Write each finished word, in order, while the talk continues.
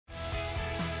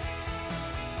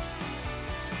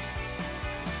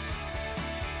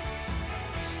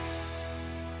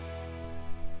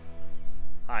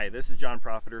Hi, this is John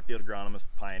Profiter, Field Agronomist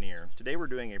with Pioneer. Today we're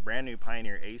doing a brand new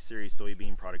Pioneer A-Series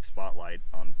Soybean product spotlight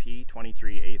on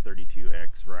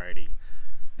P23A32X variety.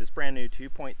 This brand new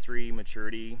 2.3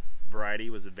 maturity variety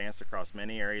was advanced across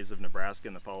many areas of Nebraska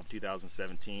in the fall of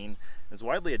 2017 and is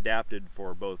widely adapted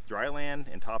for both dryland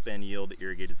and top-end yield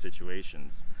irrigated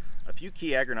situations. A few key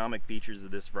agronomic features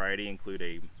of this variety include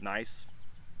a nice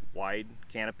wide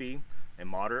canopy, a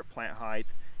moderate plant height,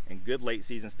 and good late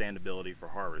season standability for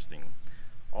harvesting.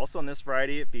 Also on this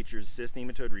variety, it features cyst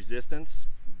nematode resistance,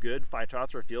 good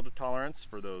Phytophthora field tolerance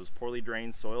for those poorly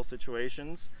drained soil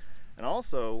situations, and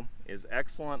also is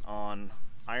excellent on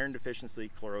iron deficiency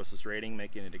chlorosis rating,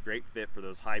 making it a great fit for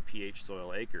those high pH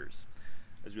soil acres.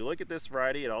 As we look at this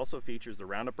variety, it also features the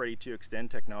Roundup Ready 2 Xtend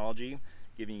technology,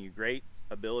 giving you great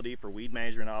ability for weed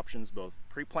management options both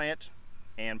pre-plant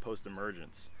and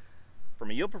post-emergence.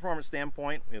 From a yield performance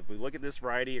standpoint, if we look at this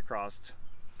variety across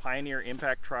Pioneer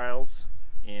impact trials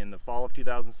in the fall of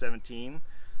 2017,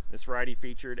 this variety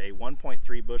featured a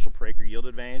 1.3 bushel per acre yield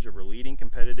advantage over leading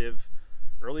competitive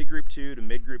early Group 2 to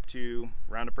mid Group 2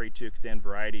 Roundup Ready 2 Xtend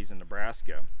varieties in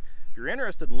Nebraska. If you're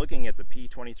interested in looking at the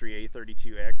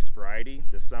P23A32X variety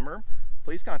this summer,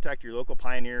 please contact your local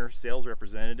Pioneer sales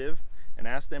representative and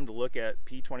ask them to look at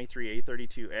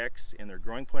P23A32X in their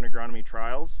growing point agronomy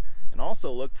trials, and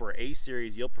also look for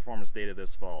A-Series yield performance data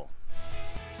this fall.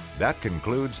 That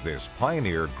concludes this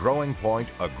Pioneer Growing Point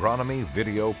Agronomy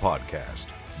video podcast.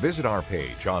 Visit our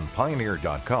page on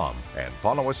pioneer.com and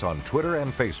follow us on Twitter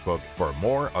and Facebook for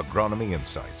more agronomy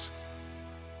insights.